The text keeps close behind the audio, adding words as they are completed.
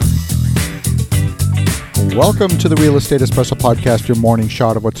Welcome to the Real Estate Espresso Podcast, your morning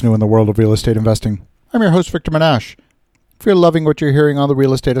shot of what's new in the world of real estate investing. I'm your host, Victor Menashe. If you're loving what you're hearing on the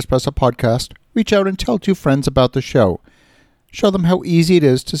Real Estate Espresso Podcast, reach out and tell two friends about the show. Show them how easy it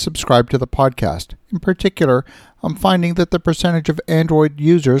is to subscribe to the podcast. In particular, I'm finding that the percentage of Android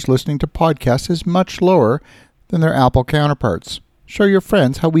users listening to podcasts is much lower than their Apple counterparts. Show your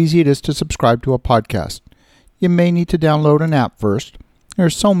friends how easy it is to subscribe to a podcast. You may need to download an app first. There are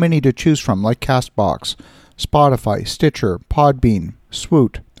so many to choose from, like CastBox, Spotify, Stitcher, Podbean,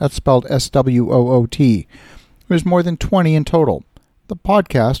 Swoot. That's spelled S-W-O-O-T. There's more than 20 in total. The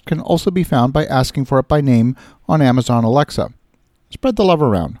podcast can also be found by asking for it by name on Amazon Alexa. Spread the love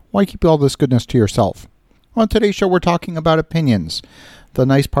around. Why keep all this goodness to yourself? On today's show, we're talking about opinions. The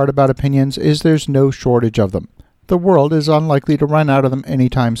nice part about opinions is there's no shortage of them. The world is unlikely to run out of them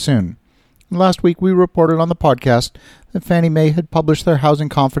anytime soon. Last week, we reported on the podcast that Fannie Mae had published their housing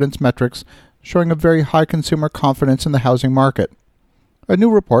confidence metrics showing a very high consumer confidence in the housing market. A new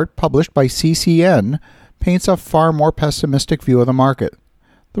report published by CCN paints a far more pessimistic view of the market.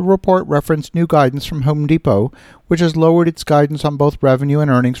 The report referenced new guidance from Home Depot, which has lowered its guidance on both revenue and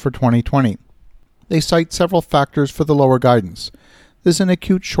earnings for 2020. They cite several factors for the lower guidance. There's an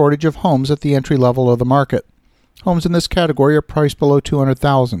acute shortage of homes at the entry level of the market. Homes in this category are priced below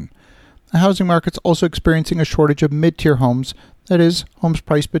 $200,000. The housing market's also experiencing a shortage of mid-tier homes, that is, homes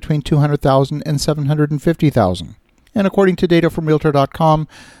priced between $200,000 and $750,000. And according to data from Realtor.com,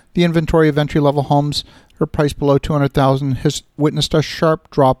 the inventory of entry-level homes that are priced below $200,000 has witnessed a sharp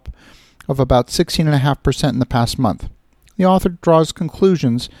drop of about 16.5% in the past month. The author draws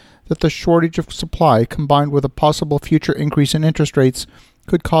conclusions that the shortage of supply, combined with a possible future increase in interest rates,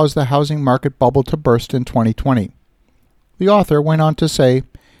 could cause the housing market bubble to burst in 2020. The author went on to say,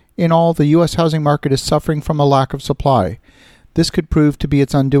 in all, the U.S. housing market is suffering from a lack of supply. This could prove to be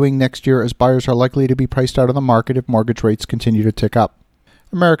its undoing next year, as buyers are likely to be priced out of the market if mortgage rates continue to tick up.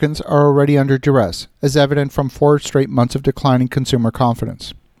 Americans are already under duress, as evident from 4 straight months of declining consumer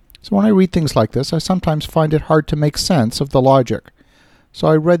confidence. So when I read things like this, I sometimes find it hard to make sense of the logic. So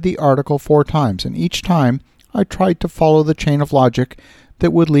I read the article 4 times, and each time I tried to follow the chain of logic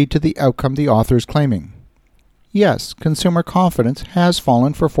that would lead to the outcome the author is claiming. Yes, consumer confidence has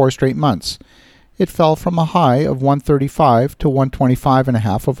fallen for 4 straight months. It fell from a high of 135 to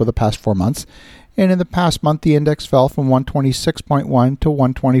 125.5 over the past 4 months, and in the past month the index fell from 126.1 to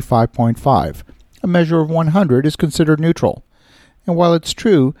 125.5. A measure of 100 is considered neutral. And while it's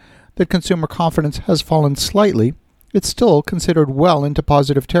true that consumer confidence has fallen slightly, it's still considered well into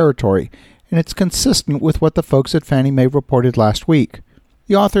positive territory, and it's consistent with what the folks at Fannie Mae reported last week.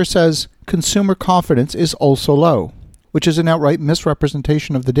 The author says consumer confidence is also low, which is an outright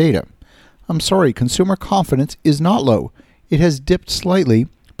misrepresentation of the data. I'm sorry, consumer confidence is not low. It has dipped slightly,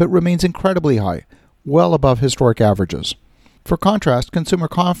 but remains incredibly high, well above historic averages. For contrast, consumer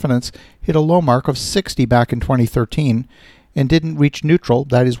confidence hit a low mark of 60 back in 2013 and didn't reach neutral,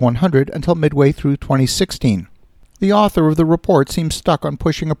 that is 100, until midway through 2016. The author of the report seems stuck on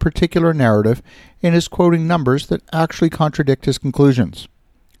pushing a particular narrative and is quoting numbers that actually contradict his conclusions.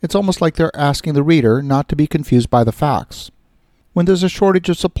 It's almost like they're asking the reader not to be confused by the facts. When there's a shortage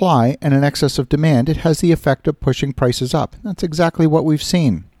of supply and an excess of demand, it has the effect of pushing prices up. That's exactly what we've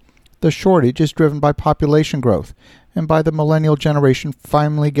seen. The shortage is driven by population growth and by the millennial generation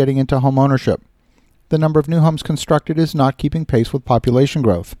finally getting into home ownership. The number of new homes constructed is not keeping pace with population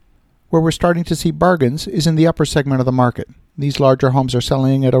growth. Where we're starting to see bargains is in the upper segment of the market. These larger homes are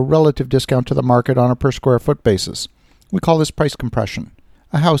selling at a relative discount to the market on a per square foot basis. We call this price compression.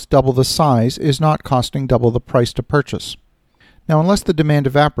 A house double the size is not costing double the price to purchase. Now, unless the demand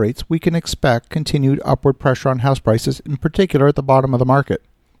evaporates, we can expect continued upward pressure on house prices, in particular at the bottom of the market.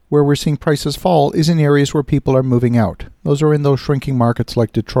 Where we're seeing prices fall is in areas where people are moving out. Those are in those shrinking markets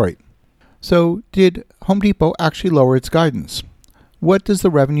like Detroit. So, did Home Depot actually lower its guidance? What does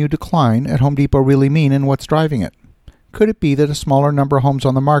the revenue decline at Home Depot really mean, and what's driving it? Could it be that a smaller number of homes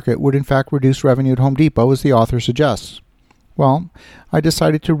on the market would in fact reduce revenue at Home Depot, as the author suggests? Well, I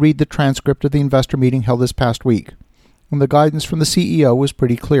decided to read the transcript of the investor meeting held this past week, and the guidance from the CEO was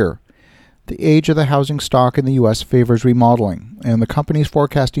pretty clear. The age of the housing stock in the U.S. favors remodeling, and the company is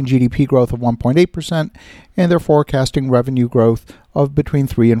forecasting GDP growth of 1.8%, and they're forecasting revenue growth of between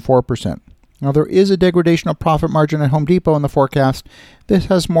 3 and 4%. Now, there is a degradation of profit margin at Home Depot in the forecast. This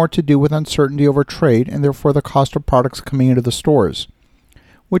has more to do with uncertainty over trade, and therefore the cost of products coming into the stores.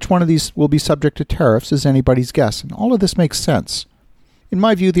 Which one of these will be subject to tariffs is anybody's guess, and all of this makes sense. In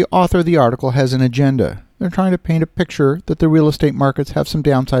my view, the author of the article has an agenda. They're trying to paint a picture that the real estate markets have some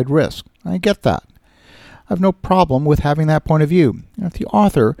downside risk. I get that. I have no problem with having that point of view. And if the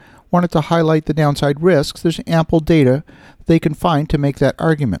author wanted to highlight the downside risks, there's ample data they can find to make that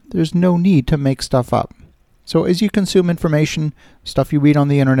argument. There's no need to make stuff up. So as you consume information, stuff you read on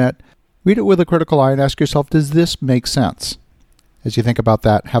the internet, read it with a critical eye and ask yourself, does this make sense? As you think about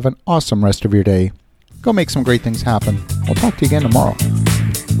that, have an awesome rest of your day. Go make some great things happen. We'll talk to you again tomorrow.